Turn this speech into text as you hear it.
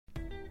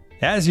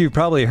As you've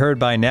probably heard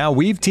by now,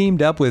 we've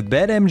teamed up with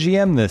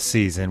BetMGM this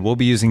season. We'll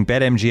be using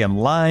BetMGM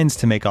lines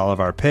to make all of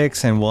our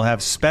picks, and we'll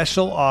have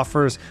special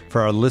offers for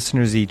our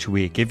listeners each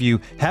week. If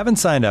you haven't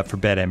signed up for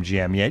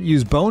BetMGM yet,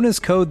 use bonus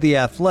code The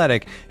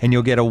Athletic, and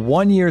you'll get a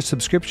 1-year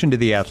subscription to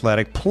The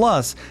Athletic,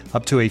 plus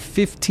up to a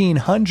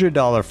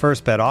 $1,500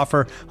 first bet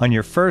offer on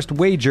your first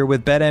wager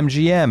with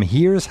BetMGM.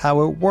 Here's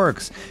how it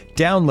works.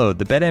 Download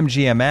the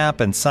BetMGM app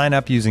and sign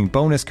up using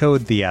bonus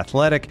code The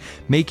Athletic.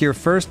 Make your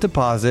first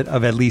deposit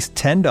of at least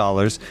 $10.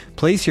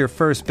 Place your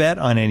first bet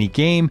on any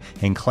game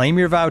and claim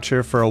your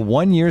voucher for a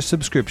 1-year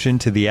subscription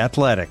to The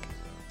Athletic.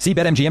 See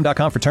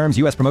BetMGM.com for terms.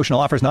 U.S. promotional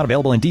offers not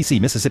available in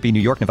D.C., Mississippi, New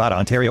York, Nevada,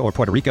 Ontario, or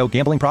Puerto Rico.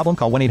 Gambling problem?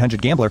 Call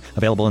 1-800-GAMBLER.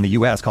 Available in the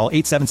U.S. Call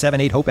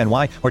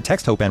 877-8-HOPE-NY or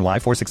text HOPE-NY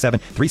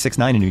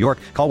 467-369 in New York.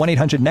 Call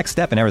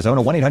 1-800-NEXT-STEP in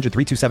Arizona.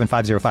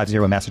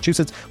 1-800-327-5050 in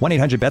Massachusetts.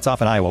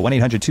 1-800-BETS-OFF in Iowa.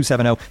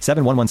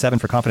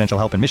 1-800-270-7117 for confidential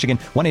help in Michigan.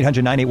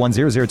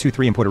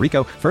 1-800-981-0023 in Puerto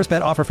Rico. First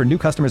bet offer for new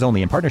customers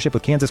only in partnership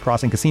with Kansas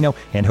Crossing Casino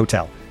and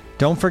Hotel.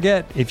 Don't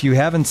forget, if you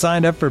haven't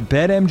signed up for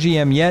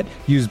BetMGM yet,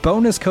 use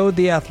bonus code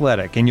The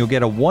Athletic, and you'll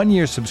get a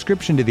 1-year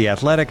subscription to The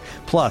Athletic,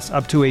 plus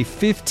up to a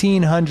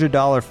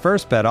 $1,500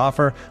 first bet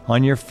offer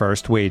on your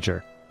first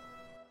wager.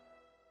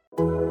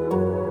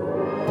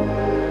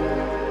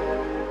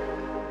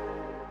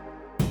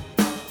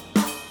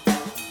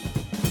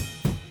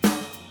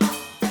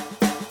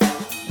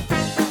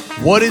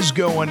 What is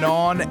going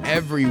on,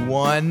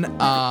 everyone?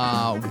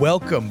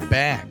 Welcome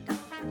back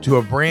to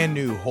a brand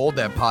new Hold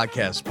That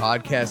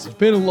podcast. It's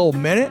been a little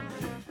minute.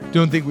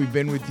 Don't think we've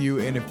been with you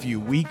in a few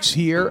weeks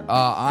here.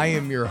 I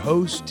am your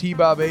host,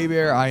 T-Bob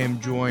Hebert. I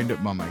am joined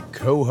by my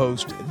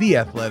co-host, The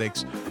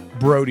Athletics,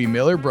 Brody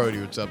Miller. Brody,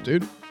 what's up,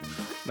 dude?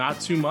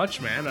 Not too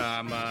much,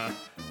 man.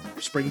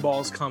 Spring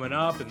ball's coming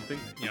up, and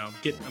I'm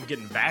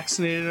getting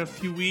vaccinated in a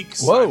few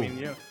weeks. Whoa.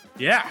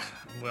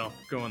 Well,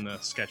 going the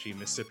sketchy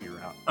Mississippi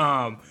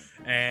route.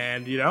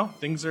 And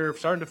things are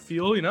starting to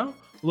feel,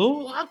 a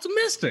little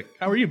optimistic.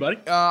 How are you, buddy?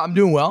 I'm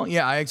doing well.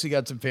 Yeah, I actually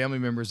got some family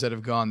members that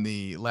have gone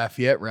the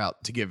Lafayette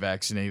route to get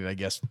vaccinated. I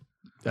guess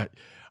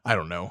I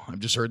don't know. I've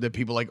just heard that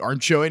people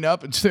aren't showing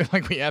up, and so they're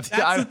like, we have to.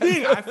 That's the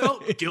thing. I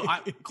felt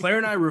Claire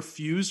and I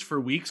refused for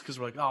weeks because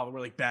we're like, oh, we're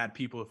like bad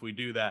people if we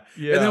do that.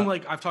 Yeah. And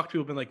then I've talked to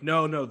people, been like,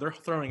 no, they're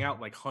throwing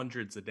out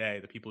hundreds a day.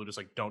 The people who just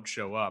don't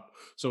show up.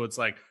 So it's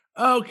like,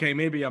 okay,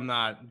 maybe I'm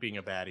not being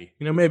a baddie.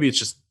 Maybe it's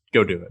just.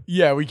 Go do it.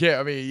 Yeah, we can.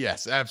 I mean,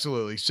 yes,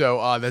 absolutely.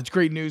 So that's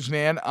great news,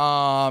 man.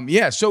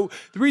 So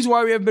the reason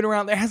why we haven't been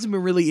around, there hasn't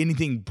been really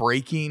anything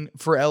breaking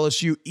for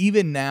LSU.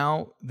 Even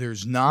now,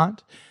 there's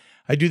not.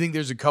 I do think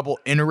there's a couple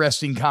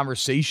interesting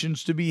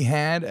conversations to be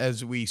had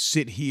as we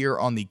sit here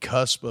on the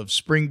cusp of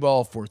spring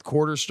ball, fourth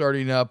quarter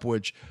starting up,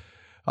 which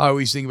I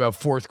always think about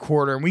fourth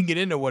quarter, and we can get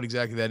into what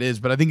exactly that is,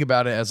 but I think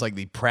about it as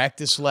the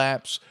practice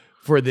laps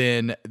for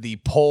then the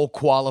pole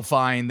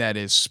qualifying, that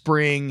is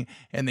spring,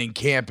 and then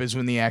camp is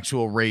when the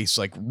actual race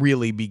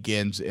really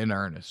begins in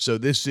earnest. So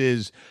this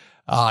is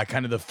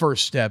kind of the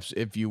first steps,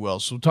 if you will.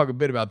 So we'll talk a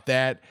bit about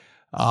that.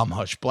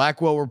 Hush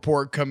Blackwell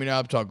report coming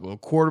up, talk a little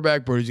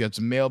quarterback. Brody's got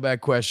some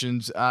mailbag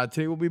questions.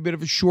 Today will be a bit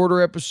of a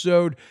shorter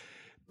episode.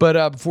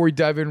 But before we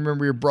dive in,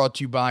 remember you're brought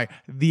to you by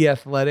The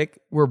Athletic,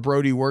 where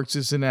Brody works.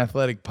 It's an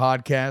athletic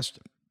podcast.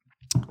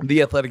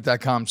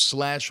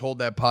 TheAthletic.com/hold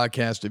that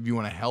podcast if you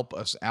want to help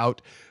us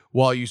out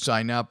while you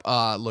sign up.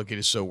 Look, it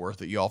is so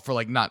worth it, y'all,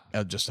 for not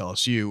just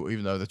LSU,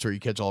 even though that's where you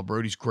catch all of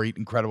Brody's great,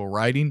 incredible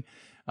writing,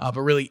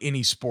 but really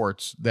any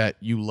sports that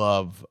you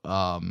love.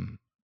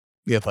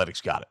 The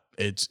Athletics got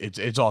it.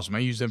 It's awesome. I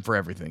use them for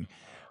everything.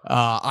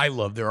 I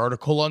love their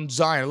article on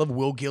Zion. I love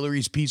Will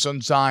Guillory's piece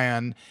on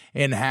Zion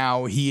and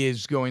how he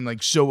is going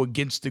so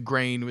against the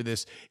grain with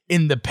this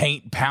in the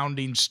paint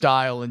pounding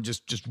style and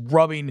just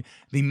rubbing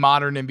the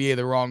modern NBA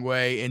the wrong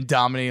way and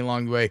dominating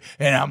along the way.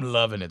 And I'm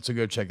loving it. So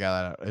go check that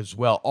out as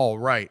well. All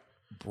right,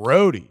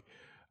 Brody.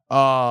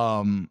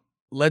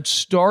 Let's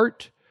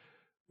start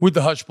with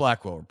the Hush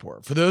Blackwell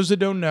report. For those that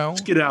don't know,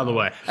 let's get it out of the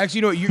way.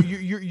 Actually,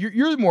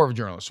 you're more of a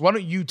journalist. Why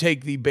don't you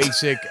take the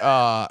basic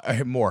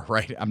more,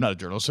 right? I'm not a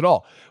journalist at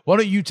all. Why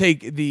don't you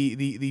take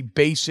the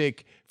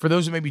basic, for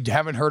those that maybe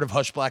haven't heard of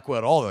Hush Blackwell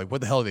at all, what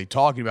the hell are they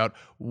talking about?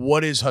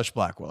 What is Hush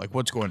Blackwell?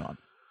 What's going on?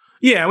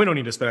 Yeah, we don't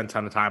need to spend a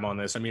ton of time on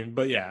this.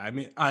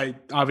 I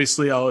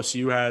obviously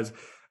LSU has,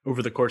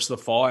 over the course of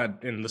the fall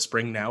and in the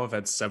spring now, have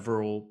had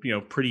several,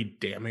 pretty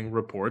damning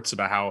reports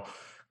about how,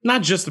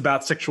 not just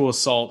about sexual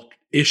assault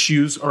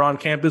issues are on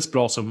campus, but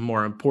also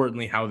more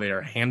importantly, how they are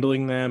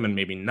handling them and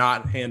maybe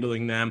not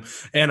handling them.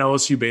 And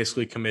OSU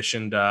basically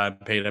commissioned,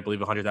 paid, I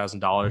believe,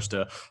 $100,000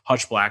 to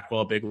Hush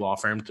Blackwell, a big law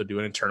firm, to do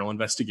an internal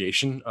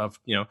investigation of,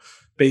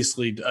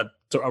 basically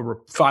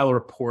file a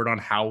report on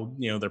how,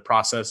 their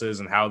processes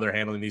and how they're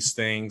handling these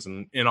things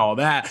and all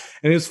that.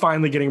 And it's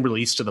finally getting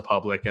released to the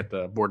public at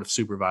the Board of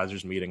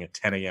Supervisors meeting at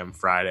 10 a.m.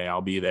 Friday.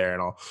 I'll be there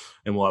and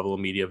we'll have a little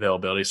media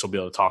availability. So we'll be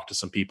able to talk to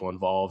some people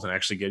involved and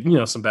actually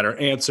get, some better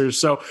answers.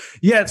 So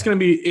yeah, it's going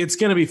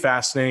to be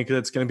fascinating because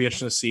it's going to be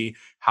interesting to see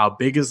how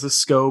big is the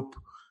scope.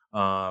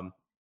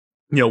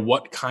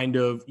 what kind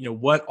of,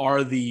 what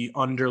are the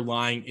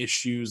underlying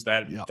issues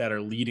that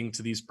are leading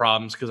to these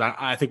problems? Because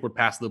I think we're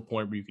past the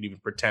point where you can even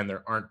pretend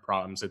there aren't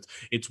problems.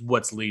 It's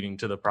what's leading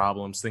to the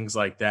problems, things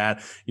like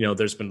that.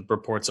 There's been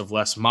reports of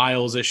Les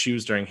Miles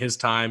issues during his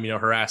time,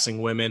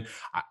 harassing women.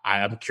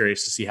 I'm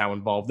curious to see how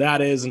involved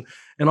that is.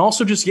 And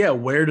also just,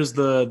 where does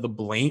the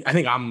blame? I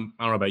don't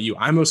know about you.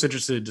 I'm most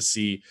interested to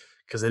see,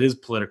 because it is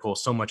political,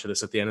 so much of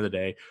this at the end of the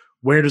day,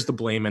 where does the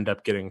blame end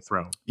up getting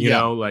thrown? You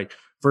know, like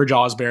Virg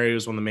Osbury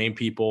was one of the main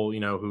people,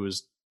 who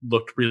was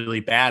looked really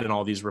bad in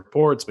all these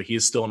reports, but he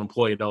is still an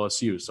employee at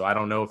LSU. So I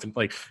don't know if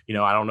I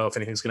don't know if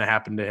anything's going to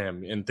happen to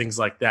him and things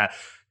like that.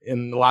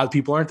 And a lot of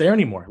people aren't there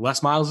anymore.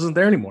 Les Miles isn't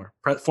there anymore.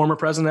 Former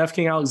President F.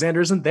 King Alexander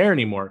isn't there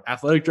anymore.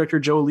 Athletic Director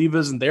Joe Oliva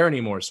isn't there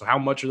anymore. So how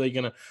much are they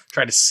going to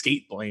try to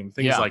skate blame,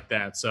 things like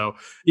that? So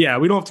we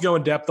don't have to go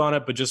in depth on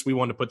it, but just we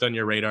want to put that on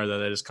your radar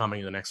that is coming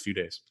in the next few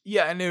days.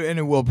 Yeah, and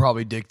it will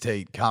probably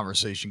dictate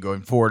conversation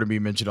going forward and be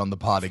mentioned on the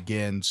pod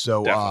again.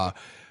 So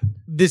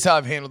this is how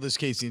I've handled this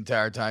case the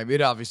entire time.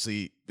 It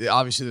obviously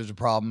there's a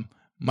problem.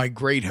 My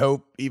great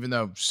hope, even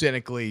though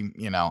cynically,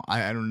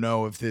 I don't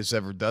know if this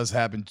ever does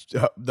happen,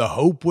 the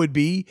hope would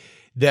be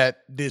that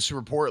this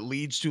report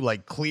leads to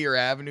like clear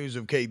avenues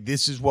of, okay,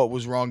 this is what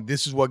was wrong,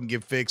 this is what can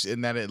get fixed,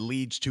 and that it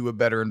leads to a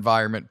better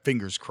environment,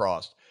 fingers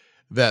crossed,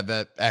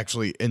 that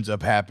actually ends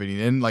up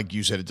happening. And like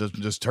you said, it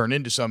doesn't just turn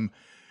into some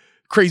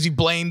crazy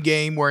blame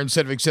game where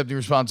instead of accepting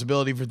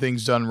responsibility for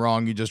things done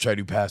wrong, you just try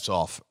to pass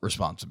off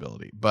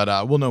responsibility.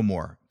 But we'll know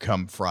more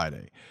come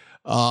Friday.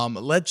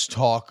 Let's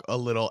talk a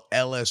little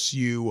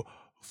LSU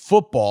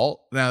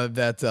football now that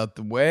that's out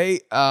the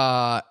way.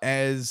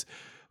 As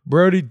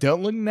Brody,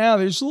 don't look now,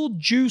 there's a little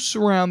juice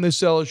around this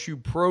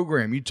LSU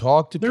program. You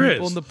talk to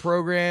people in the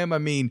program. I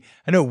mean,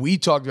 I know we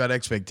talked about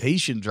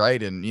expectations,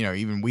 right? And,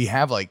 even we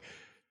have like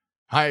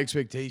high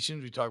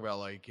expectations. We talk about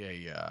like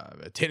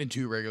a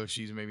 10-2 regular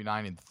season, maybe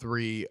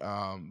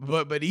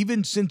 9-3. But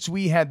even since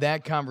we had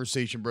that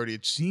conversation, Brody,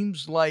 it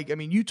seems like,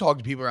 you talk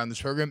to people around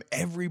this program,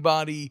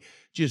 everybody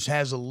just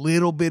has a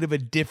little bit of a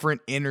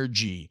different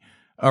energy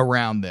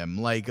around them,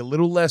 like a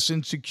little less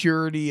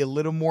insecurity, a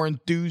little more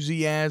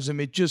enthusiasm.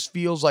 It just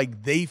feels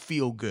like they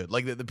feel good,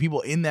 like the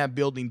people in that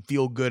building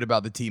feel good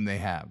about the team they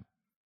have.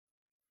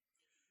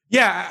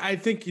 Yeah, I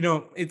think,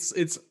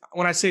 it's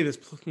when I say this,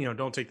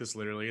 don't take this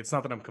literally. It's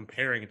not that I'm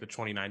comparing it to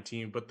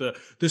 2019, but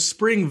the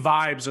spring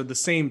vibes are the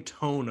same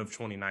tone of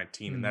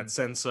 2019 in that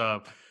sense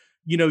of,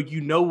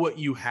 what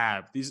you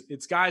have.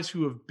 It's guys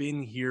who have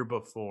been here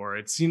before.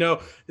 It's,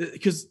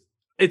 because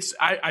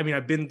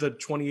I've been to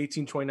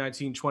 2018,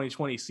 2019,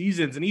 2020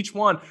 seasons, and each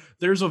one,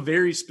 there's a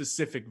very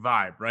specific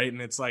vibe, right?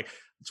 And it's like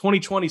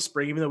 2020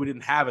 spring, even though we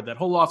didn't have it, that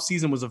whole off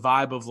season was a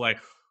vibe of like,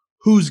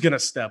 who's going to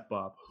step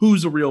up?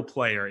 Who's a real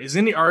player?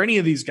 Are any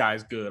of these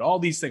guys good? All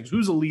these things.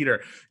 Who's a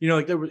leader?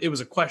 It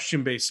was a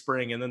question-based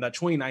spring. And then that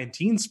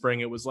 2019 spring,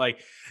 it was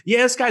like, yeah,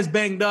 this guy's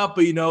banged up,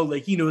 but, he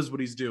knows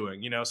what he's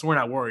doing, so we're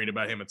not worried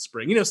about him at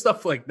spring,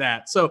 stuff like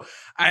that. So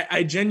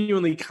I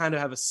genuinely kind of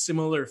have a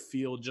similar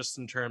feel just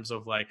in terms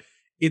of like,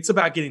 it's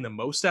about getting the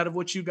most out of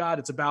what you got.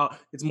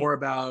 It's more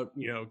about,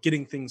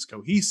 getting things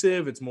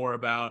cohesive. It's more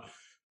about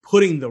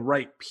putting the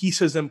right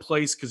pieces in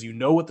place because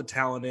what the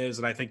talent is.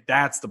 And I think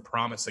that's the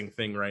promising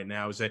thing right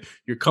now is that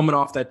you're coming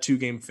off that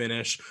 2-game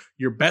finish.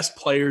 Your best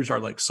players are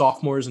like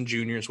sophomores and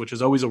juniors, which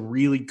is always a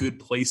really good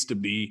place to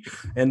be.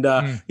 And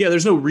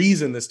there's no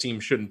reason this team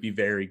shouldn't be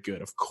very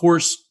good. Of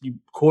course,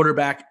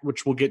 quarterback,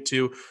 which we'll get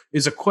to,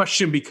 is a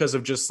question because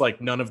of just like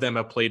none of them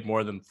have played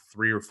more than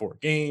 3 or 4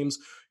 games.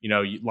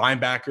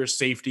 Linebackers,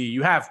 safety,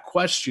 you have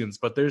questions,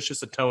 but there's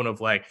just a tone of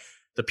like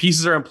the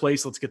pieces are in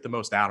place. Let's get the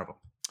most out of them.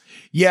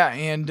 Yeah,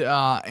 and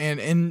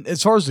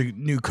as far as the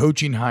new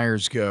coaching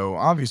hires go,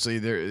 obviously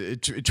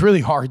it's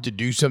really hard to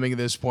do something at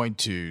this point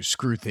to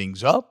screw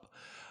things up.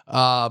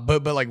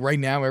 But like right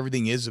now,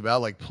 everything is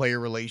about like player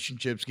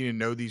relationships, getting to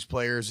know these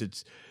players.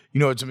 It's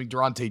it's something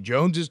Durante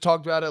Jones has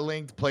talked about at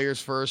length.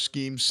 Players first,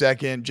 scheme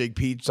second. Jake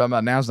Pete's talking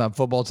about now. It's not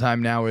football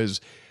time now. Is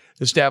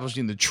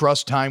establishing the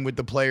trust time with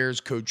the players.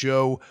 Coach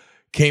O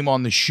came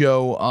on the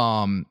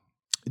show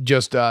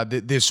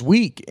this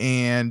week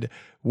and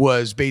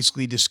was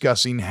basically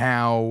discussing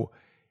how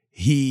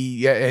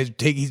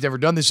he's never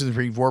done this in the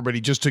spring before, but he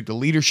just took the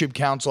leadership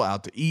council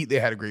out to eat. They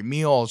had a great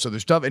meal, all this other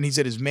stuff. And he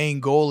said his main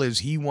goal is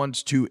he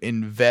wants to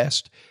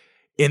invest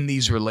in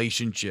these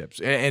relationships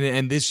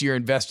and this year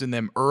invest in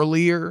them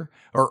early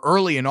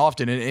and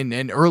often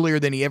and earlier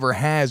than he ever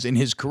has in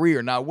his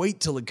career, not wait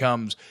till it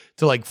comes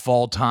to like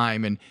fall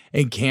time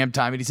and camp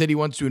time. And he said he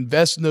wants to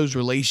invest in those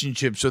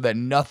relationships so that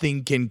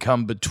nothing can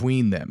come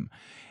between them.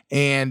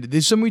 And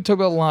this is something we talk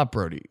about a lot,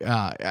 Brody.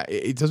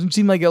 It doesn't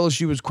seem like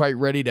LSU was quite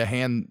ready to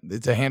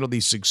handle the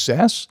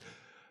success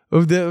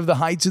of the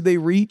heights that they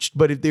reached.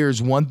 But if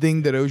there's one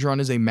thing that Orgeron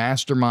is a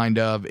mastermind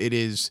of, it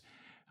is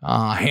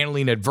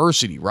handling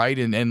adversity, right?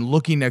 And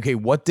looking, okay,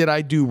 what did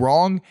I do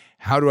wrong?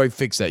 How do I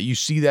fix that? You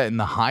see that in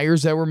the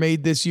hires that were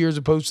made this year as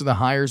opposed to the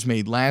hires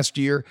made last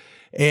year.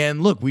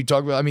 And look, we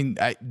talked about,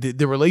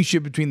 the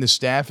relationship between the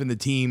staff and the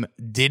team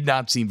did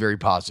not seem very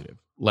positive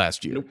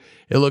last year. Nope.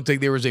 It looked like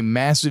there was a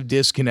massive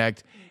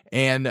disconnect,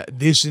 and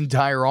this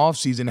entire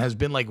offseason has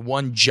been like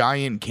one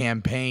giant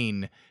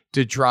campaign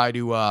to try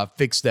to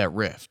fix that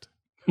rift.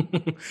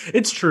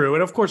 It's true.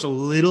 And of course, a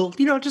little,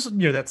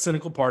 that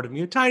cynical part of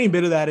me, a tiny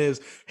bit of that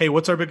is, hey,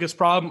 what's our biggest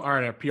problem? All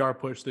right, our PR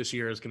push this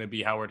year is going to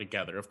be how we're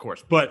together, of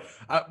course. But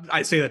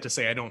I say that to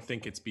say I don't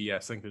think it's BS. I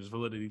think there's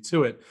validity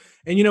to it.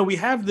 And, we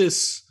have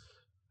this,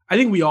 I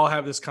think we all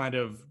have this kind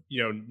of,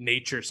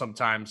 nature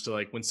sometimes to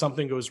like when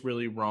something goes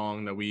really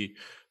wrong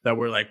that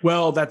we're like,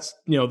 well, that's,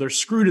 they're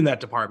screwed in that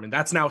department.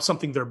 That's now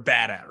something they're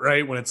bad at,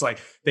 right? When it's like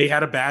they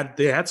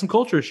had some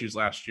culture issues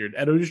last year.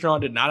 Ed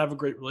Orgeron did not have a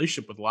great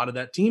relationship with a lot of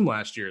that team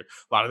last year,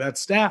 a lot of that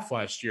staff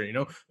last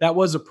year. That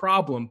was a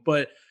problem.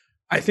 But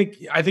I think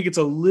it's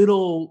a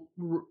little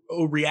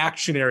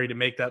reactionary to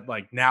make that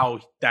like now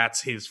that's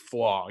his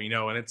flaw,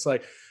 and it's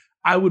like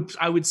I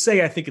would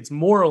say I think it's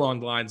more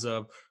along the lines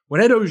of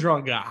when Ed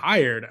Orgeron got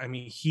hired. I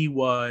mean, he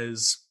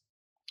was.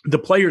 The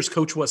players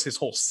coach was his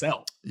whole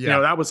sell.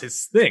 Yeah. That was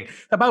his thing.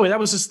 And by the way, that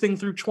was his thing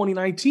through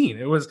 2019.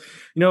 It was,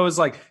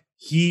 like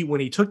when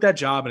he took that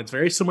job, and it's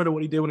very similar to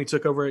what he did when he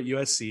took over at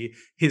USC.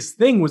 His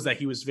thing was that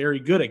he was very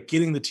good at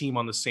getting the team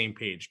on the same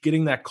page,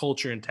 getting that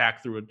culture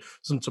intact through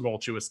some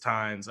tumultuous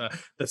times.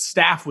 The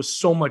staff was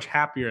so much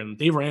happier, and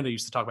Dave Aranda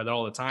used to talk about that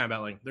all the time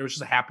about like there was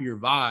just a happier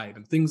vibe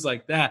and things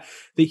like that.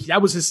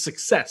 That was his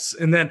success.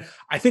 And then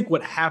I think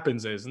what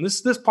happens is, and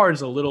this part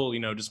is a little,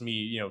 just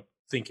me,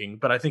 thinking,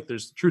 but I think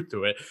there's truth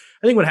to it.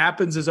 I think what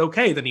happens is,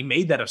 okay, then he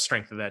made that a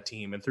strength of that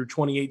team. And through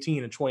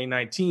 2018 and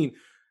 2019,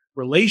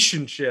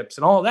 relationships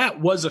and all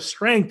that was a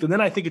strength. And then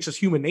I think it's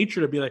just human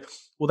nature to be like,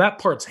 well, that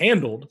part's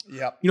handled.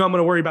 Yeah. I'm going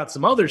to worry about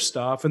some other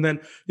stuff. And then,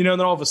 and then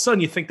all of a sudden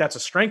you think that's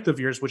a strength of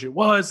yours, which it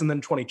was. And then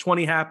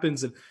 2020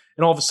 happens. And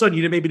all of a sudden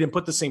you maybe didn't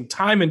put the same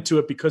time into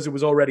it because it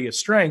was already a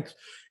strength.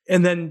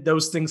 And then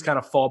those things kind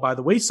of fall by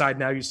the wayside.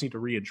 Now you just need to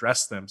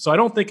readdress them. So I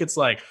don't think it's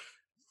like,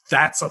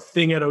 that's a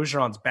thing Ed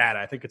Orgeron's bad.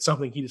 I think it's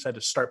something he just had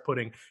to start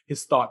putting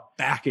his thought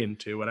back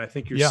into. And I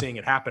think you're seeing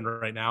it happen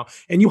right now.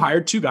 And you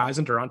hired two guys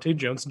in Durante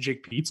Jones and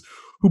Jake Peetz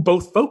who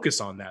both focus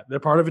on that.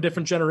 They're part of a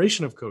different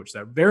generation of coach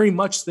that very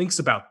much thinks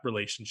about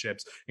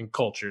relationships and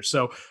culture.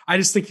 So I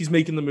just think he's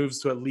making the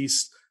moves to at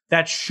least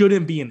that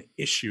shouldn't be an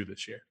issue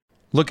this year.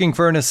 Looking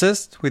for an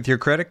assist with your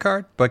credit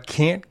card, but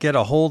can't get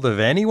a hold of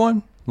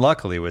anyone?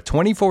 Luckily, with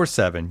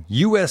 24/7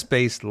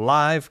 U.S.-based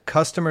live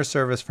customer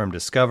service from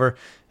Discover,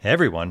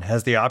 everyone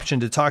has the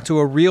option to talk to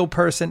a real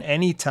person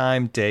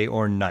anytime, day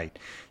or night.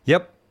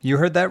 Yep, you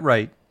heard that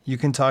right. You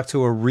can talk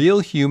to a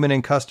real human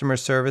in customer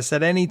service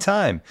at any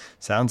time.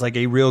 Sounds like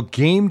a real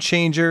game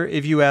changer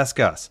if you ask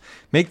us.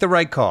 Make the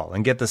right call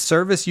and get the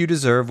service you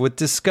deserve with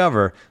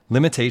Discover.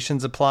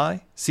 Limitations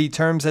apply. See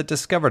terms at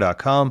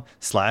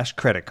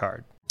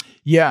discover.com/creditcard.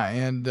 Yeah,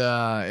 and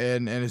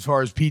as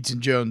far as Peetz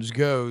and Jones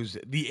goes,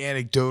 the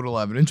anecdotal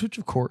evidence, which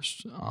of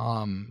course,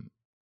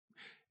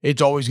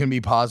 it's always going to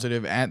be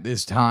positive at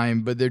this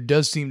time, but there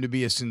does seem to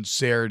be a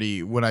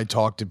sincerity when I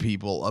talk to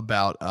people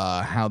about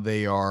how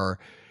they are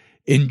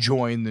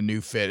enjoying the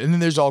new fit. And then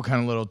there's all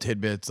kind of little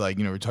tidbits like,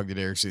 we talked to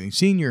Derek Stingley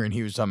Sr. and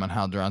he was talking about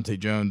how Durante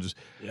Jones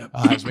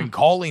has been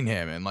calling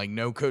him, and like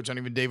no coach, not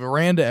even Dave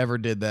Aranda ever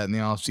did that in the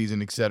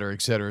offseason, et cetera,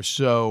 et cetera.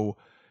 So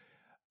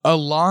a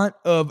lot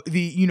of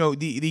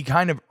the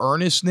kind of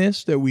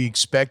earnestness that we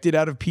expected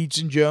out of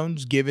Peetz and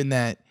Jones, given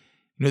that,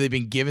 they've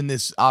been given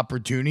this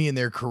opportunity in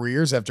their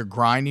careers after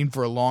grinding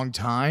for a long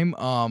time.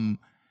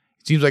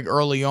 It seems like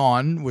early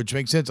on, which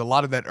makes sense, a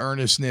lot of that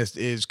earnestness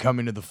is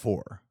coming to the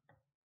fore.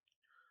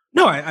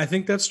 No, I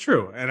think that's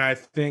true. And I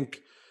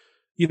think,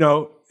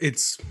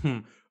 it's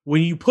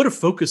when you put a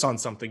focus on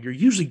something, you're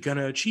usually going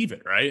to achieve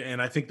it, right?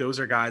 And I think those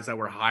are guys that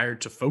were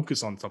hired to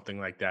focus on something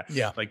like that.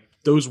 Yeah. Like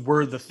those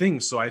were the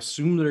things. So I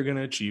assume they're going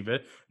to achieve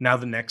it. Now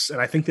and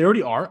I think they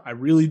already are. I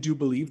really do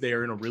believe they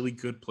are in a really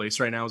good place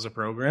right now as a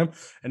program.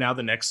 And now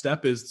the next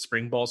step is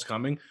spring ball's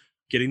coming,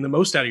 getting the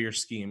most out of your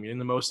scheme, getting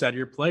the most out of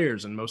your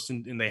players, and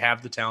they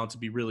have the talent to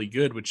be really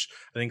good, which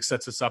I think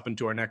sets us up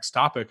into our next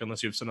topic,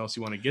 unless you have something else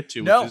you want to get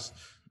to,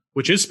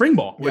 which is spring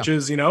ball, which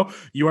is,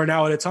 you are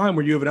now at a time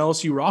where you have an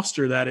LSU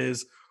roster that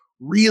is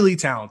really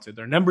talented.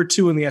 They're number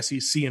 2 in the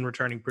SEC in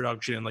returning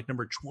production, like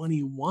number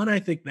 21, I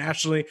think,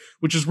 nationally,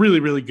 which is really,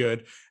 really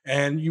good.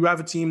 And you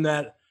have a team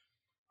that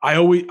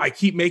I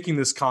keep making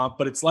this comp,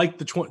 but it's like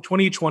the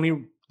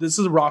 2020. This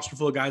is a roster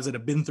full of guys that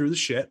have been through the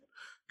shit,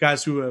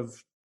 guys who have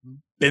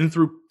been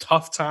through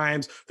tough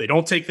times. They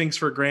don't take things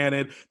for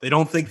granted. They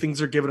don't think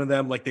things are given to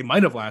them like they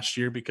might have last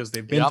year because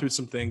they've been through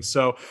some things.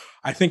 So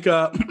I think,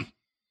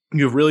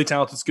 you have really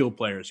talented skilled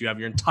players. You have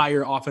your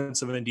entire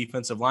offensive and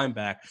defensive line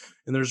back,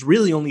 and there's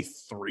really only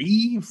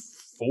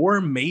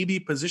 3-4 maybe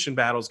position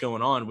battles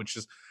going on, which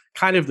is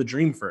kind of the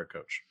dream for a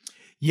coach.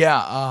 Yeah,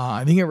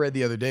 I think I read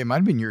the other day, it might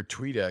have been your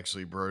tweet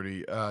actually,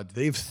 Brody.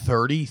 They have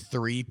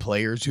 33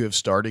 players who have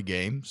started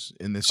games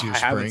in this year's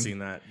spring. I haven't seen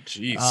that.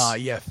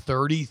 Jeez.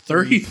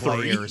 33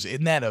 players.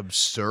 Isn't that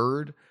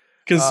absurd?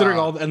 Considering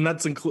all, and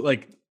that's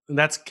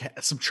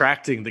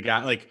subtracting the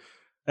guy like.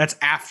 That's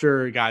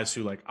after guys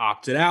who like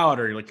opted out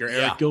or like your Yeah.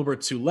 Eric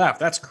Gilberts who left.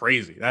 That's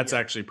crazy. That's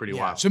actually pretty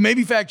wild. So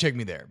maybe fact check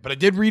me there, but I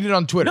did read it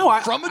on Twitter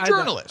from a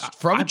journalist.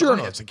 I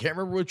can't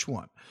remember which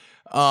one.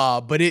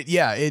 But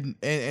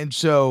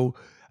so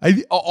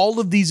all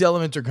of these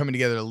elements are coming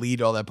together to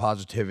lead all that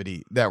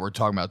positivity that we're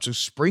talking about. So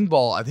spring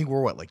ball, I think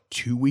we're like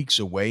 2 weeks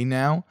away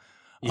now.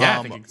 Yeah,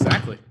 I think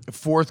exactly.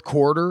 Fourth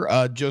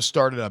quarter just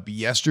started up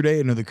yesterday.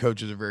 I know the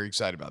coaches are very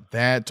excited about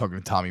that. Talking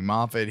to Tommy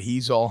Moffitt,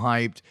 he's all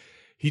hyped.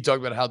 He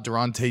talked about how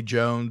Durante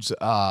Jones,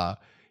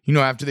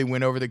 after they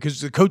went over there,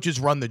 because the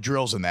coaches run the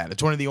drills in that.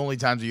 It's one of the only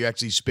times that you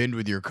actually spend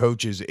with your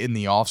coaches in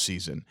the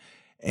offseason.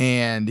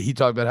 And he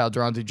talked about how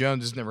Durante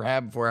Jones has never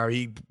happened before, how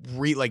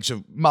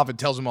so Moffitt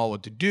tells them all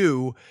what to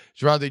do.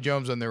 Durante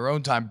Jones on their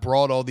own time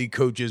brought all the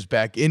coaches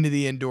back into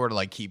the indoor to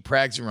like keep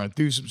practicing, run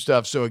through some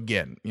stuff. So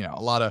again,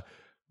 a lot of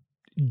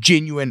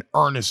genuine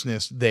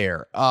earnestness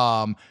there.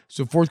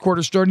 So fourth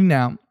quarter starting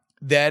now.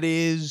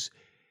 This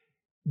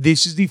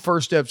is the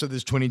first steps of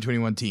this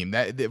 2021 team.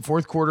 The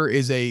fourth quarter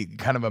is a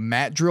kind of a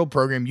mat drill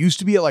program. Used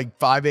to be at like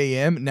 5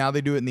 a.m. Now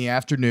they do it in the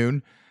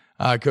afternoon.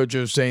 Coach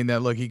was saying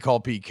that, look, he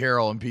called Pete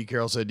Carroll, and Pete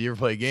Carroll said, do you ever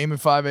play a game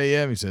at 5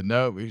 a.m.? He said,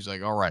 no. He's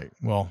like, all right,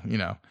 well,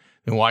 then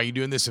why are you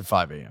doing this at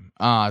 5 a.m.?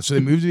 So they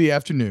moved to the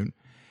afternoon.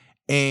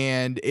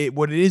 And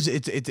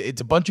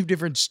it's a bunch of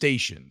different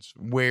stations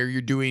where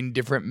you're doing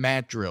different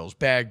mat drills,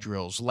 bag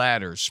drills,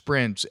 ladders,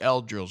 sprints,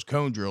 L drills,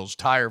 cone drills,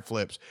 tire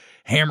flips,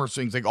 hammer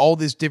swings, like all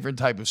this different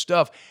type of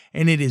stuff.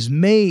 And it is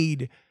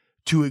made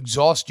to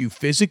exhaust you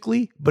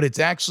physically, but it's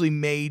actually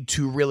made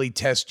to really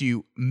test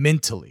you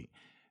mentally.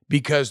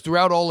 Because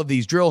throughout all of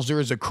these drills, there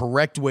is a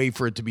correct way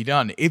for it to be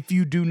done. If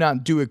you do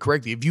not do it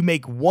correctly, if you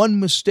make one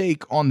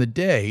mistake on the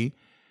day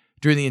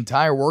during the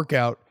entire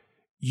workout,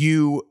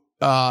 you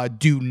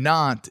do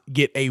not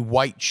get a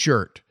white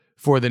shirt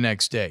for the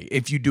next day.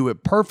 If you do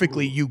it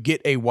perfectly, you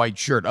get a white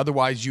shirt.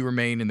 Otherwise, you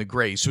remain in the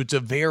gray. So it's a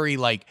very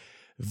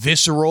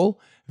visceral,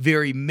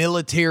 very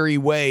military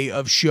way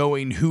of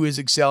showing who is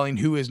excelling,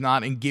 who is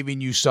not, and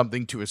giving you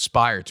something to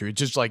aspire to. It's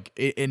just like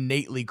it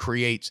innately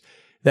creates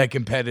that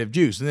competitive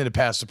juice. And then to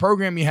pass the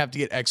program, you have to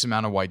get X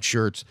amount of white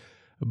shirts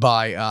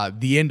by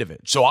the end of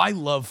it. So I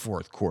love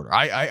fourth quarter.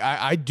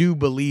 I do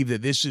believe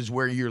that this is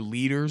where your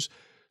leaders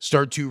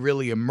start to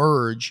really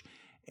emerge.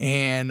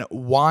 And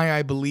why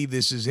I believe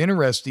this is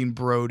interesting,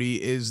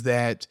 Brody, is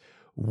that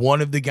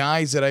one of the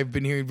guys that I've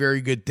been hearing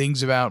very good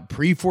things about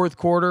pre-fourth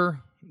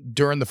quarter,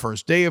 during the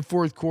first day of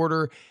fourth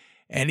quarter,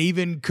 and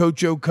even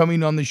Coach O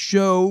coming on the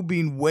show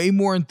being way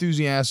more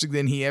enthusiastic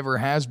than he ever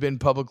has been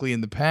publicly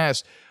in the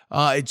past,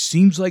 it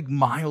seems like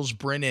Myles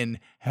Brennan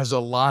has a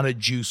lot of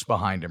juice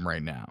behind him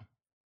right now.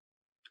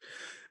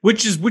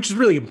 Which is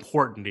really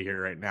important to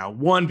hear right now.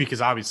 One,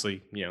 because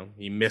obviously,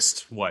 he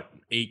missed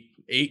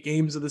eight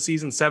games of the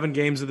season, 7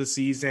 games of the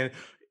season.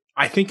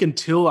 I think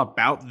until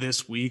about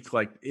this week,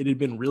 it had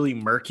been really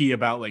murky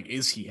about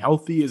is he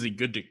healthy? Is he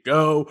good to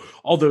go?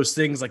 All those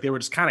things, they were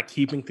just kind of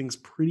keeping things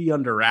pretty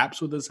under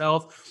wraps with his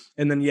health.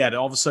 And then,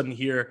 all of a sudden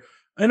here,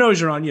 I know,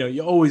 Jaron,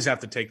 you always have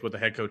to take what the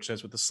head coach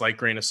says with a slight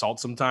grain of salt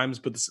sometimes,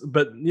 but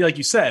like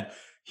you said,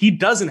 he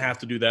doesn't have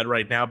to do that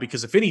right now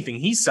because if anything,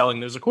 he's selling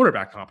there's a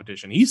quarterback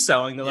competition. He's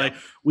selling that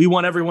we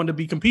want everyone to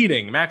be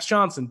competing. Max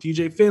Johnson,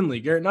 TJ Finley,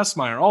 Garrett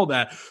Nussmeier, all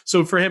that.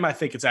 So for him, I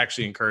think it's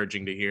actually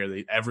encouraging to hear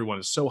that everyone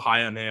is so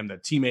high on him,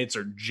 that teammates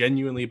are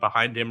genuinely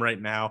behind him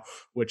right now,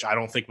 which I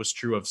don't think was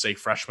true of, say,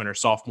 freshman or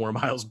sophomore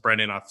Myles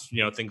Brennan,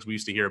 things we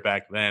used to hear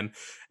back then.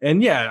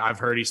 And I've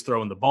heard he's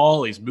throwing the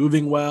ball. He's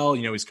moving well.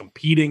 He's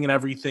competing and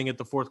everything at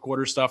the fourth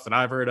quarter stuff that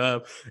I've heard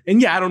of.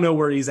 And I don't know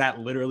where he's at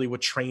literally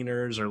with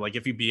trainers or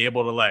if he'd be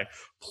able to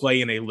play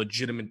in a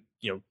legitimate,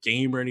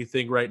 game or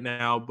anything right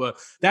now. But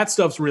that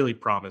stuff's really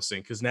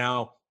promising because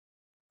now,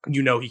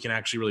 he can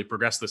actually really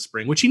progress this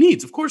spring, which he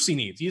needs. Of course he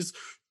needs. He's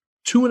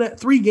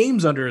 3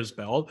 games under his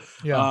belt.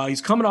 Yeah.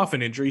 He's coming off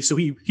an injury. So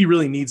he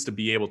really needs to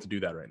be able to do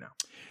that right now.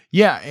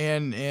 Yeah,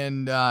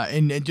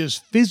 and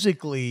just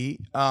physically,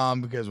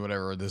 because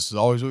whatever, this is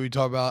always what we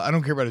talk about. I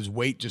don't care about his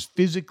weight. Just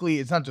physically,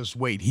 it's not just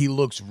weight. He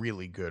looks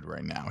really good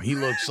right now. He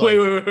looks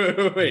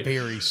wait.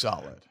 Very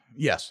solid.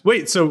 Yes.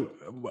 Wait, so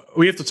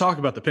we have to talk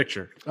about the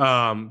picture.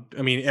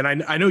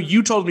 And I know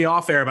you told me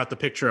off air about the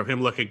picture of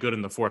him looking good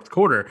in the fourth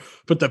quarter,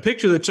 but the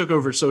picture that took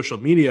over social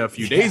media a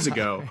few days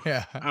ago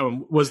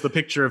was the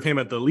picture of him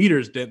at the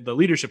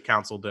leadership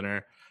council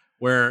dinner,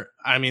 where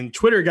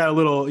Twitter got a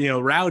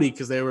little rowdy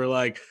because they were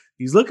like,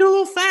 he's looking a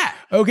little fat.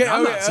 Okay.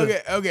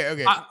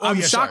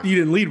 I'm shocked you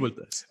didn't lead with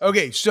this.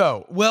 Okay,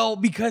 so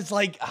because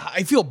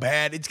I feel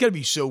bad. It's gonna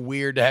be so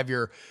weird to have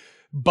your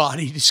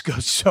body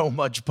discussed so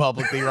much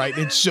publicly, right?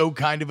 It's so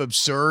kind of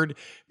absurd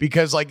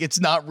because it's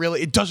not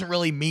really, it doesn't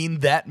really mean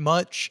that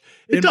much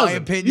in my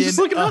opinion. He's just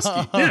looking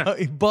husky.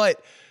 Yeah.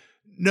 But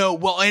no,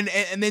 well, and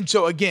then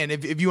so again,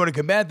 if you want to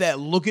combat that,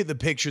 look at the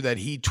picture that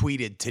he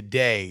tweeted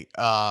today,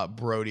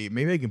 Brody.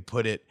 Maybe I can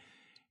put it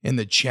in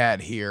the chat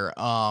here.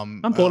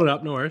 I'm pulling it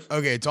up, no worries.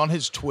 Okay, it's on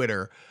his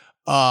Twitter.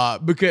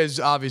 Because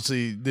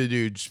obviously the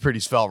dude's pretty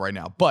svelte right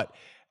now. But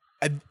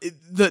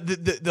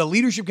The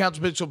leadership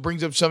council potential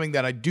brings up something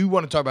that I do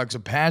want to talk about because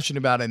I'm passionate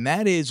about, and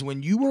that is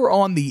when you are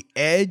on the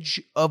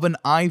edge of an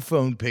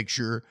iPhone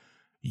picture,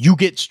 you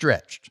get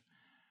stretched.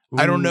 Ooh.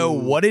 I don't know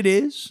what it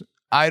is.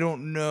 I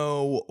don't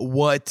know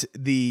what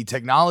the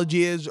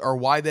technology is or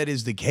why that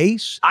is the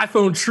case.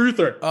 iPhone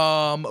truther.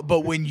 But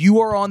when you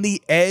are on the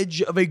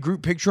edge of a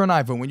group picture on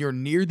iPhone, when you're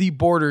near the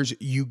borders,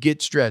 you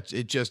get stretched.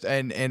 It just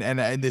and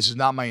this is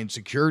not my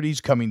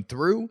insecurities coming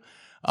through.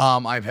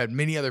 I've had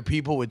many other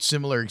people with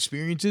similar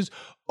experiences.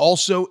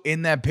 Also,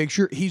 in that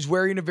picture, he's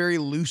wearing a very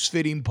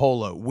loose-fitting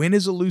polo. When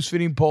has a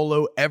loose-fitting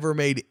polo ever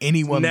made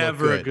anyone look good?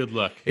 Never a good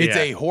look. It's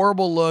a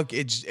horrible look.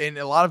 And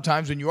a lot of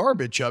times when you are a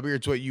bit chubbier,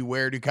 it's what you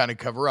wear to kind of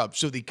cover up.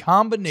 So the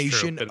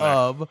combination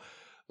of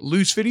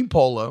loose-fitting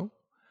polo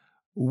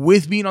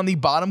with being on the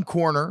bottom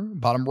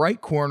right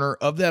corner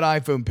of that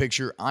iPhone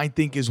picture, I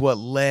think is what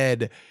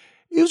led.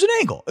 It was an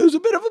angle. It was a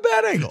bit of a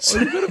bad angle.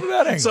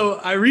 So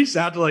I reached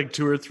out to like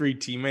 2 or 3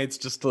 teammates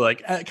just to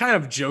like kind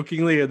of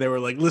jokingly, and they were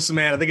like, "Listen,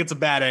 man, I think it's a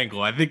bad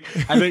angle. I think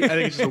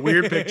it's just a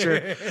weird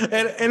picture."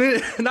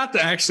 And not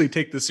to actually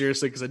take this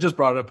seriously because I just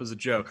brought it up as a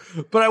joke,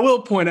 but I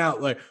will point out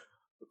like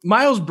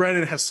Miles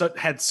Brennan has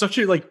had such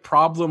a like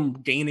problem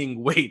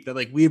gaining weight that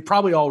like we have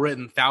probably all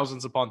written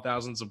thousands upon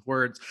thousands of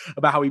words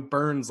about how he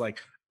burns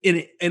like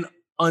in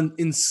an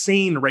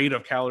insane rate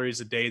of calories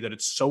a day that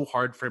it's so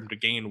hard for him to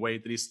gain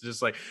weight that he's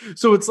just like,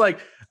 so it's like,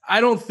 I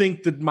don't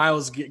think that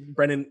Miles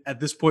Brennan at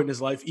this point in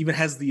his life even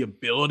has the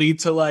ability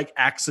to like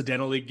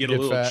accidentally get a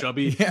little fat.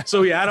 Chubby. Yeah.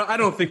 So yeah, I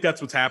don't think that's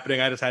what's happening.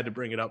 I just had to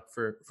bring it up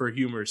for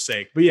humor's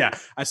sake. But yeah,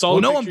 I saw.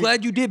 Well, no, I'm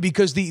glad you did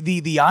because the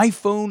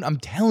iPhone, I'm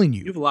telling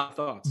you, you have a lot of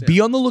thoughts. Yeah.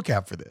 Be on the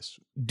lookout for this.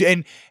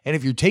 And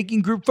if you're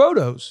taking group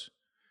photos,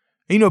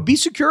 be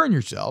secure in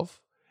yourself.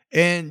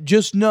 And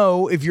just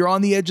know if you're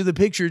on the edge of the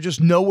picture, just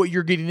know what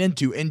you're getting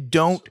into and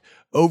don't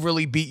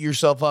overly beat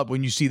yourself up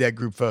when you see that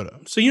group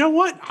photo. So you know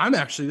what?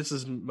 This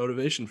is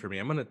motivation for me.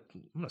 I'm gonna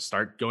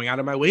start going out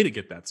of my way to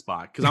get that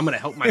spot because I'm gonna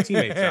help my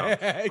teammates out.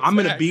 Exactly. I'm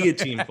gonna be a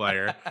team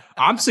player.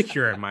 I'm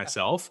secure in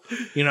myself.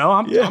 I'm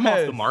off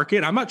the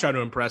market. I'm not trying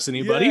to impress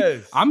anybody.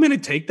 Yes. I'm gonna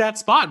take that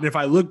spot. And if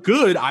I look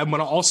good, I'm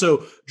gonna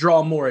also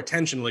draw more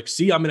attention. Like,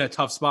 see, I'm in a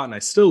tough spot and I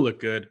still look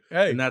good.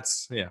 Hey. And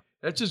that's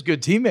That's just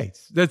good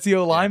teammates. That's the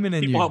lineman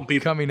in you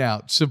coming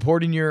out,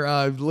 supporting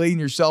your, laying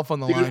yourself on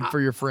the line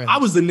for your friends. I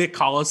was the Nick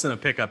Collison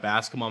of pickup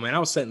basketball, man. I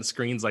was setting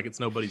screens like it's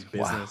nobody's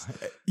business.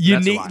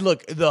 Wow.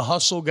 Look, the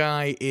hustle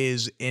guy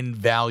is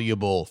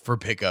invaluable for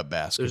pickup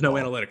basketball. There's no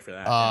analytic for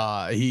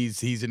that.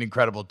 He's an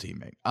incredible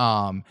teammate.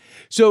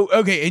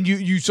 Okay, and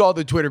you saw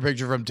the Twitter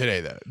picture from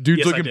today, though.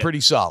 Dude's looking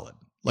pretty solid.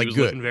 Like, good.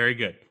 Looking very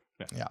good.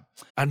 Yeah.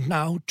 And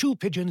now, 2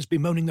 pigeons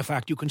bemoaning the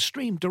fact you can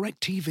stream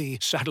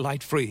DirecTV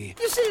satellite free.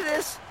 You see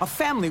this? A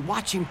family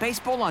watching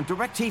baseball on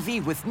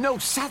DirecTV with no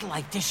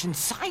satellite dish in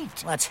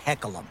sight. Let's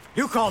heckle them.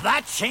 You call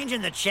that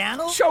changing the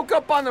channel? Choke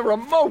up on the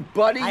remote,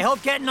 buddy. I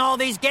hope getting all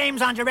these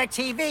games on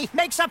DirecTV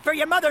makes up for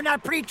your mother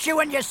not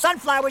pre-chewing your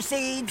sunflower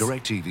seeds.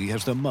 DirecTV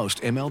has the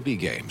most MLB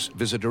games.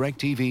 Visit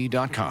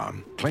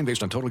DirecTV.com. Claim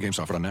based on total games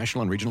offered on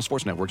national and regional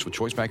sports networks with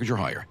choice package or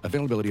higher.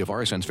 Availability of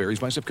RSNs varies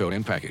by zip code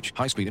and package.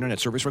 High-speed internet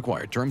service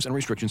required. Terms and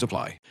restrictions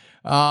apply.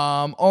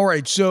 All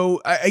right.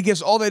 So I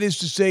guess all that is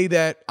to say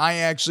that I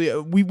actually,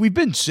 we've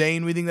been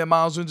saying we think that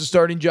Miles wins a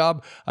starting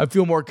job. I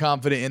feel more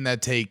confident in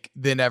that take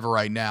than ever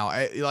right now.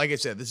 Like I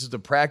said, this is the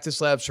practice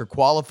labs for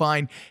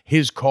qualifying.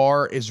 His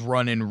car is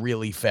running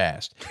really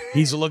fast.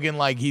 He's looking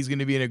like he's going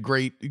to be in a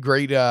great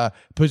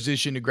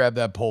position to grab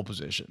that pole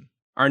position.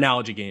 Our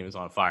analogy game is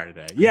on fire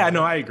today. Yeah,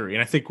 no, I agree.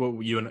 And I think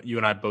what you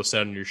and I both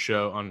said on your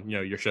show,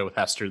 your show with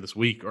Hester this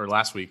week or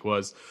last week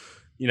was,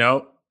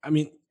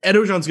 Ed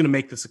Ogeon's going to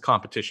make this a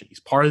competition. He's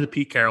part of the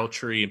Pete Carroll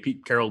tree, and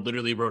Pete Carroll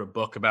literally wrote a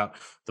book about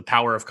the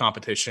power of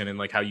competition and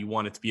like how you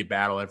want it to be a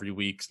battle every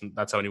week. And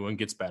that's how anyone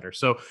gets better.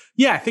 So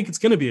yeah, I think it's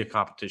going to be a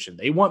competition.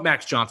 They want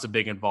Max Johnson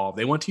big involved.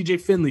 They want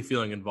TJ Finley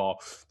feeling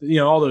involved,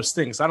 all those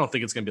things. I don't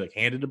think it's going to be like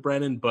handed to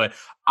Brennan, but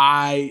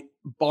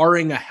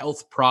barring a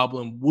health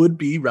problem, would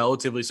be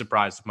relatively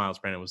surprised if Miles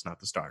Brennan was not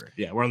the starter.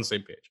 Yeah, we're on the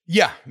same page.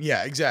 Yeah,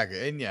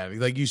 exactly. And yeah,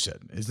 like you said,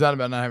 it's not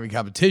about not having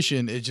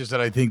competition. It's just that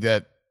I think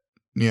that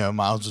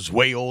Miles is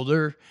way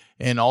older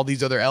and all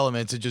these other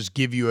elements that just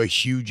give you a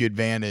huge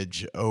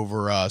advantage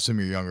over some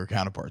of your younger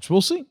counterparts.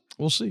 We'll see.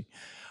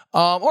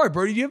 All right,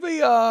 Brody, do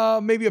you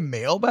have maybe a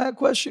mailbag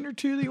question or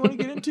two that you want to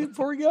get into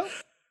before we go?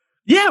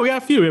 Yeah, we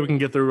got a few we can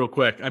get through real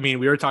quick. We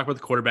already talked about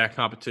the quarterback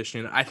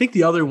competition. I think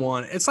the other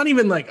one, it's not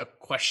even like a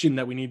question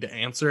that we need to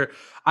answer.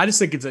 I just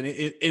think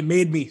it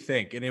made me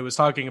think. And it was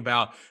talking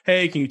about,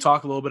 hey, can you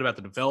talk a little bit about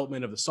the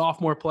development of the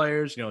sophomore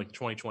players, like the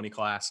 2020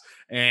 class,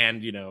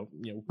 and,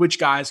 which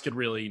guys could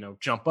really,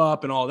 jump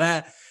up and all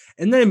that.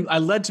 And then I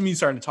led to me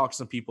starting to talk to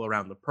some people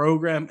around the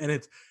program.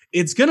 And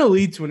it's going to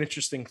lead to an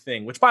interesting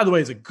thing, which, by the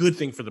way, is a good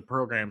thing for the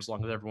program as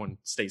long as everyone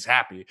stays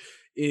happy,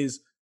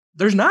 is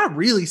there's not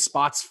really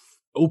spots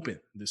open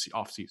this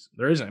offseason.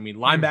 There isn't.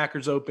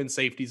 Linebackers open,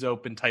 safeties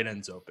open, tight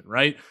ends open,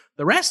 right?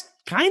 The rest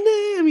kind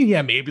of,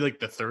 maybe like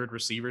the third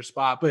receiver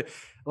spot, but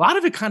a lot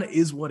of it kind of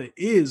is what it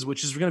is,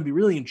 which is going to be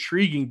really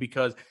intriguing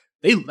because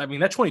that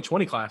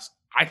 2020 class,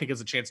 I think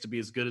has a chance to be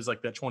as good as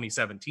like that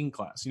 2017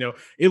 class.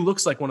 It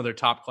looks like one of their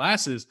top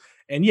classes.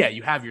 And yeah,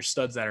 you have your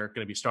studs that are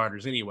going to be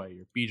starters anyway.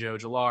 Your BJ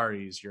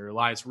Ojalaris, your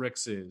Elias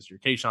Rickses, your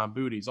Kayshon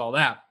Bouttys, all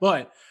that.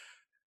 But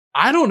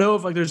I don't know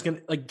if like there's going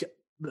to like,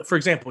 for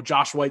example,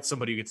 Josh White's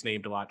somebody who gets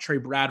named a lot. Trey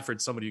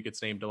Bradford's somebody who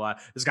gets named a lot.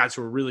 There's guys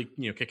who are really,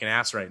 kicking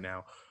ass right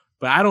now.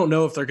 But I don't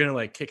know if they're going to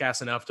like kick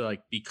ass enough to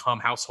like become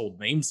household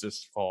names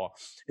this fall.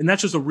 And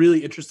that's just a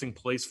really interesting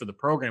place for the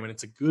program. And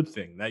it's a good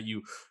thing that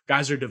you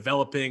guys are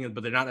developing,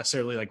 but they're not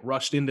necessarily like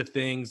rushed into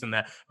things. And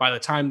that by the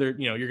time they're,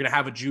 you're going to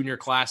have a junior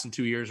class in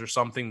 2 years or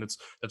something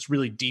that's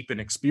really deep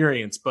in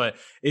experience. But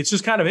it's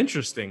just kind of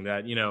interesting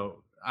that,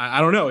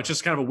 I don't know. It's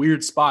just kind of a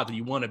weird spot that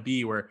you want to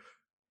be where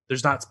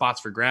there's not spots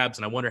for grabs.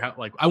 And I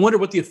wonder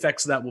what the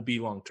effects of that will be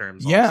long term.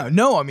 Yeah,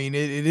 no, I mean,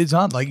 it is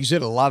on, like you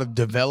said, a lot of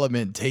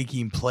development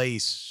taking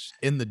place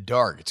in the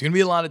dark. It's going to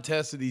be a lot of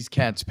tests of these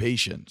cats'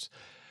 patience.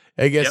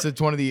 I guess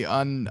that's one of the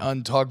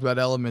untalked about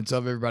elements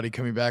of everybody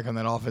coming back on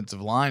that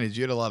offensive line is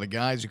you had a lot of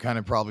guys who kind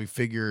of probably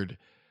figured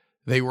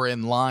they were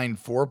in line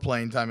for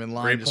playing time, in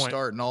line to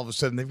start, and all of a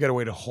sudden they've got to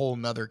wait a whole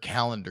nother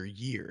calendar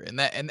year. And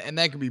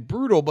that can be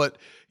brutal, but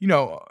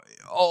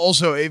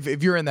also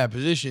if you're in that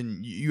position,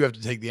 you have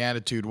to take the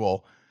attitude,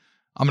 well,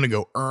 I'm going to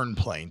go earn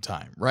playing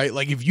time, right?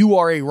 Like if you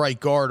are a right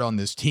guard on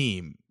this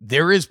team,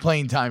 there is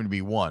playing time to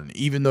be won,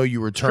 even though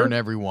you return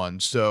everyone.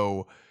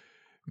 So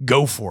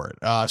go for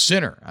it.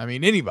 Center, I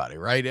mean, anybody,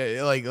 right?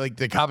 Like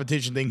the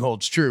competition thing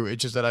holds true.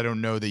 It's just that I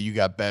don't know that you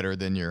got better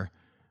than your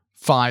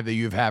 5 that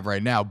you have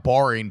right now,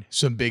 barring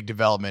some big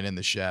development in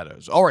the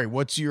shadows. All right,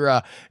 what's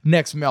your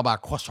next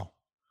mailbag question?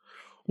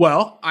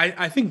 Well,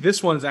 I think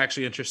this one is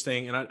actually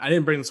interesting, and I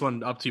didn't bring this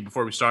one up to you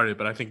before we started,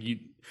 but I think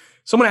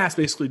someone asked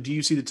basically, do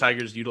you see the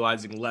Tigers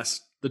utilizing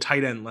the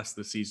tight end less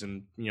this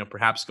season,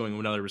 perhaps going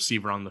with another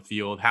receiver on the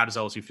field? How does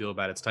LSU feel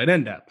about its tight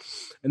end depth?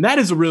 And that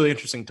is a really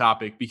interesting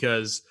topic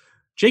because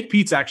Jake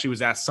Peetz actually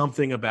was asked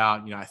something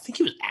about, I think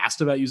he was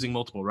asked about using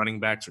multiple running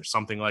backs or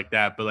something like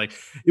that, but like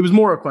it was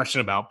more a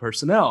question about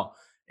personnel.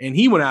 And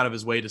he went out of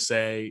his way to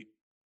say,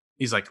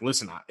 he's like,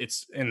 listen,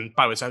 and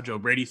by the way, it's how Joe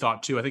Brady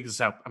thought too. I think this is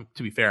how,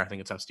 to be fair, I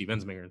think it's how Steve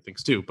Ensminger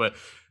thinks too, but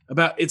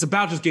it's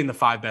about just getting the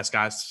 5 best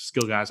guys,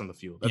 skill guys on the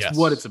field. That's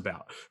what it's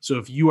about. So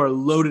if you are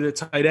loaded at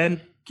tight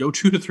end, go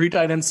 2 to 3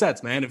 tight end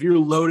sets, man. If you're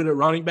loaded at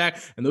running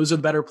back and those are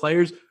the better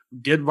players,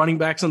 get running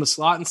backs in the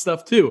slot and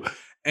stuff too.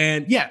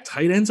 And yeah,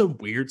 tight end's a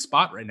weird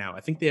spot right now.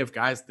 I think they have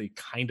guys they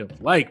kind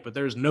of like, but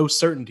there's no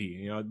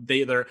certainty.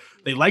 They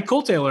like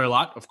Cole Taylor a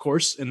lot, of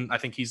course, and I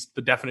think he's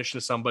the definition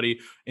of somebody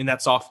in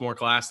that sophomore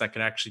class that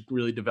can actually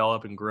really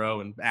develop and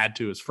grow and add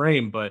to his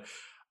frame. But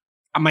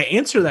my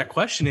answer to that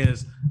question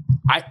is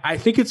I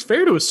think it's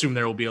fair to assume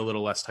there will be a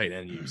little less tight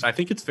end use. I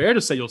think it's fair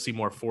to say you'll see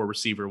more 4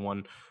 receiver,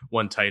 one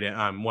tight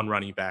end, 1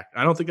 running back.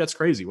 I don't think that's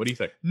crazy. What do you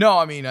think? No,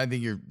 I mean, I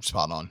think you're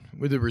spot on.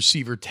 With the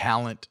receiver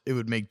talent, it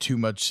would make too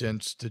much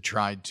sense to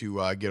try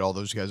to get all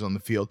those guys on the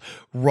field.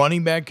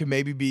 Running back could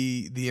maybe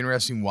be the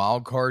interesting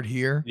wild card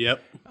here.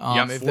 Yep.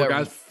 You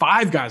got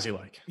 5 guys you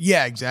like.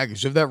 Yeah, exactly.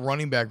 So if that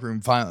running back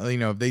room finally,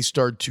 if they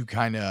start to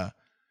kind of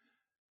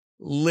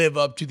live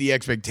up to the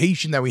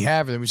expectation that we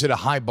have, and we set a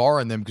high bar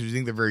on them because we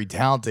think they're very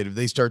talented. If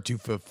they start to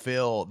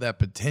fulfill that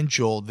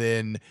potential,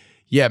 then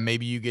yeah,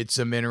 maybe you get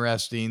some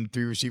interesting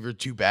 3 receiver,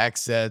 2 back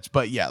sets.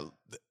 But yeah,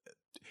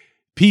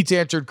 Pete's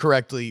answered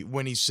correctly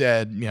when he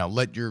said,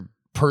 let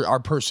our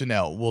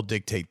personnel will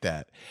dictate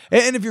that.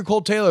 And if you're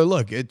Cole Taylor,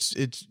 look, it's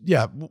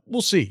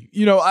we'll see.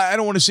 I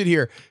don't want to sit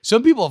here.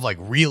 Some people have like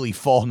really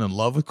fallen in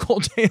love with Cole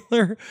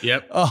Taylor.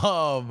 Yep.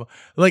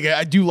 Like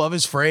I do love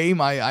his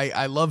frame.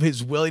 I love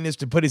his willingness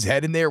to put his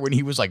head in there when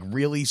he was like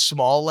really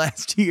small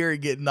last year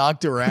and get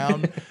knocked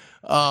around.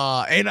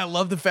 And I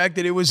love the fact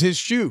that it was his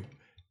shoe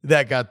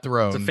that got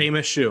thrown. It's a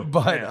famous shoe.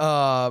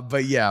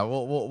 But yeah,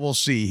 we'll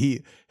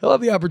see. He'll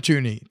have the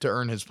opportunity to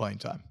earn his playing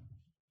time.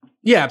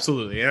 Yeah,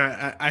 absolutely. And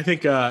I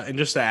think, and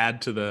just to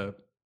add to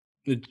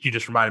you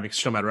just reminded me,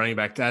 talking about running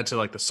back, to add to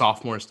like the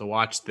sophomores to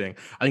watch thing.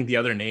 I think the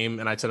other name,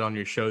 and I said on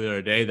your show the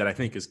other day that I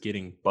think is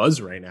getting buzz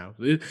right now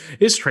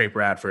is Trey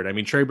Bradford. I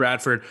mean, Trey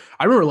Bradford,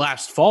 I remember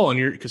last fall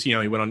because he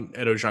went on,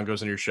 Ed Ogeron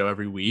goes on your show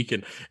every week.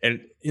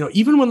 And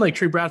even when like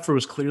Trey Bradford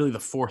was clearly the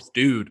 4th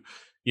dude,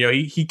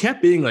 he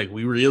kept being like,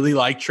 we really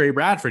like Trey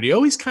Bradford. He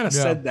always kind of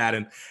said that.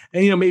 And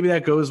maybe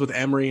that goes with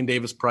Emory and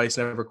Davis Price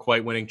never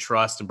quite winning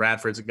trust. And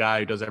Bradford's a guy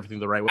who does everything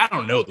the right way. I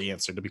don't know the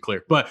answer, to be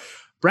clear. But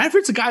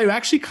Bradford's a guy who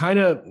actually kind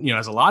of,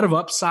 has a lot of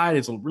upside.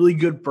 It's a really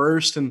good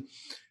burst. And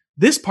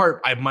this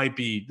part,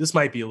 this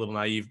might be a little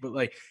naive, but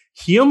like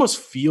he almost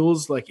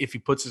feels like if he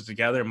puts it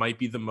together, it might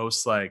be the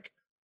most like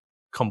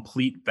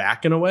complete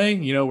back in a way,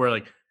 where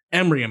like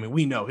Emory, I mean,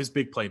 we know his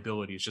big play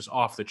ability is just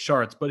off the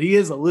charts, but he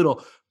is a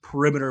little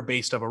perimeter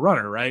based of a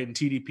runner, right? And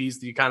TDP's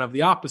the kind of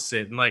the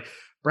opposite. And like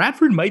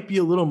Bradford might be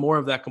a little more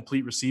of that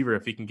complete receiver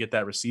if he can get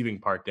that receiving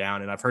part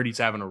down. And I've heard he's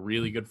having a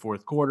really good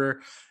fourth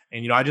quarter.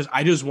 And, I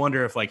just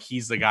wonder if like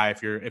he's the guy,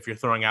 if you're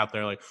throwing out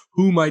there, like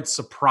who might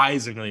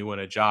surprisingly win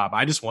a job.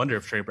 I just wonder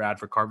if Trey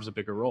Bradford carves a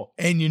bigger role.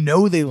 And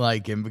they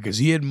like him because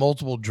he had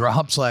multiple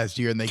drops last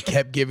year and they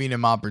kept giving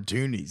him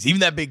opportunities.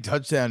 Even that big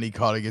touchdown he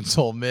caught against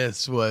Ole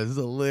Miss was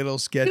a little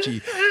sketchy.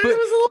 It was a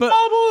little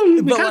bobble.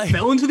 He kind of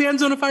fell into the end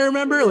zone, if I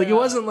remember. Yeah. Like it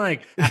wasn't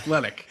like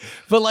athletic.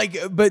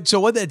 But so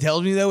what that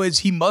tells me though is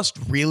he must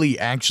really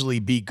actually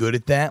be good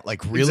at that,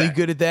 like really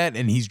good at that,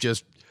 and he's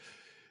just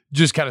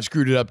kind of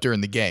screwed it up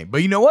during the game.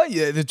 But you know what?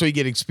 Yeah, that's why you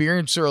get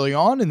experience early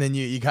on, and then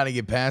you kind of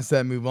get past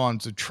that, move on.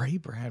 So Trey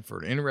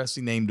Bradford,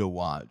 interesting name to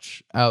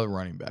watch out of the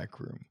running back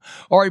room.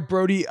 All right,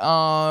 Brody.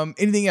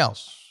 Anything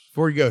else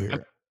before we go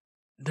here?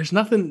 There's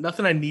nothing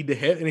I need to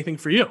hit. Anything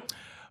for you?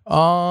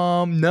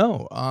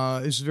 No.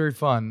 This is very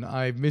fun.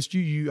 I missed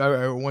you.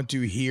 I want to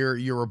hear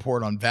your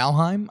report on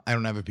Valheim. I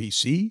don't have a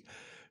PC.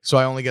 So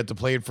I only got to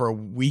play it for a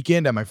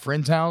weekend at my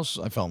friend's house.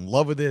 I fell in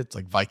love with it. It's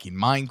like Viking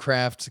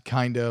Minecraft,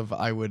 kind of.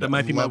 That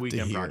might be my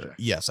weekend project.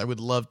 Yes, I would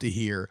love to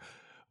hear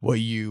what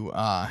you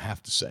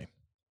have to say.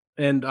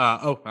 And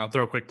I'll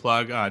throw a quick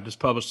plug. Just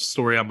published a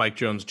story on Mike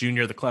Jones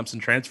Jr., the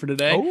Clemson transfer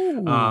today.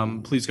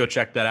 Please go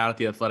check that out at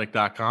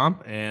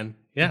theathletic.com. And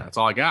yeah, that's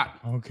all I got.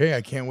 Okay,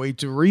 I can't wait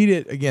to read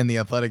it. Again,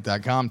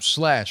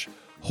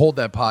 theathletic.com/hold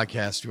that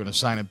podcast if you want to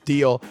sign up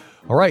deal.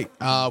 All right,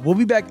 we'll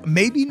be back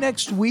maybe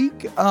next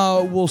week.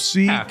 We'll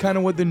see kind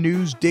of what the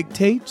news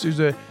dictates.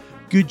 There's a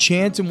good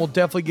chance, and we'll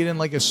definitely get in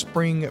like a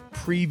spring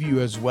preview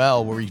as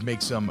well where we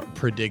make some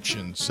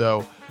predictions.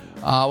 So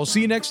we'll see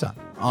you next time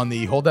on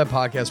the Hold That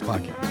Podcast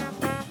podcast.